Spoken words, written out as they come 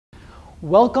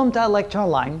Welcome to our lecture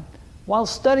online. While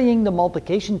studying the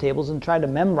multiplication tables and try to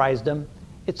memorize them,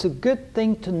 it's a good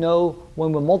thing to know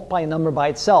when we multiply a number by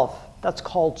itself. That's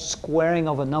called squaring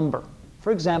of a number.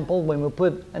 For example, when we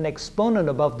put an exponent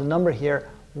above the number here,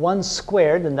 1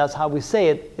 squared, and that's how we say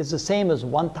it, is the same as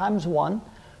 1 times 1.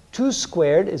 2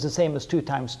 squared is the same as 2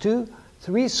 times 2.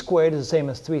 3 squared is the same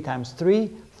as 3 times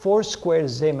 3. 4 squared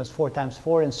is the same as 4 times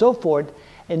 4, and so forth.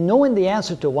 And knowing the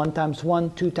answer to 1 times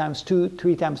 1, 2 times 2,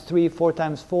 3 times 3, 4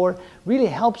 times 4 really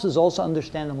helps us also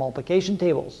understand the multiplication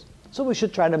tables. So we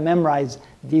should try to memorize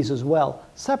these as well,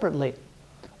 separately.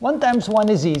 1 times 1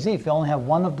 is easy. If you only have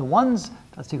one of the ones,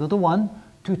 that's equal to 1.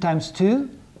 2 times 2,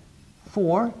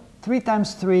 4. 3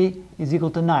 times 3 is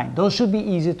equal to 9. Those should be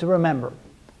easy to remember.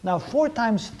 Now 4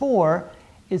 times 4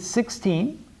 is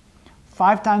 16.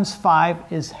 5 times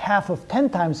 5 is half of 10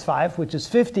 times 5, which is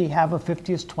 50. Half of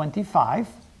 50 is 25.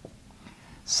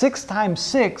 6 times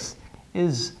 6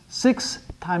 is 6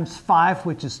 times 5,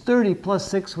 which is 30, plus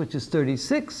 6, which is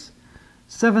 36.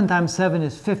 7 times 7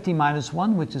 is 50 minus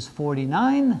 1, which is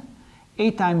 49.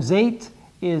 8 times 8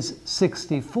 is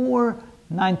 64.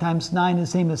 9 times 9 is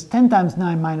the same as 10 times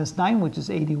 9 minus 9, which is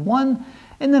 81.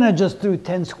 And then I just threw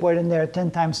 10 squared in there,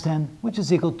 10 times 10, which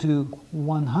is equal to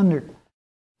 100.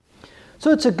 So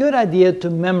it's a good idea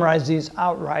to memorize these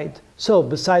outright. So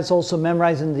besides also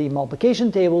memorizing the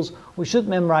multiplication tables, we should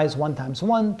memorize 1 times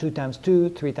 1, 2 times 2,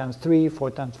 3 times 3,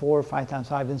 4 times 4, 5 times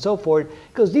 5, and so forth,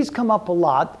 because these come up a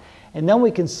lot, and then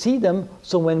we can see them,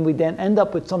 so when we then end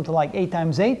up with something like 8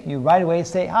 times 8, you right away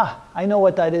say, I know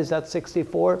what that is, that's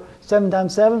 64. 7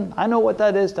 times 7, I know what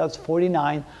that is, that's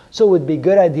 49. So it would be a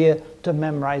good idea to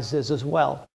memorize this as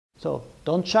well. So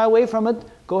don't shy away from it.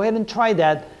 Go ahead and try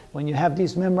that. When you have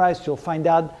these memorized, you'll find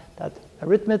out that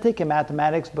arithmetic and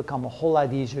mathematics become a whole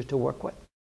lot easier to work with.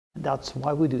 And that's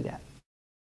why we do that.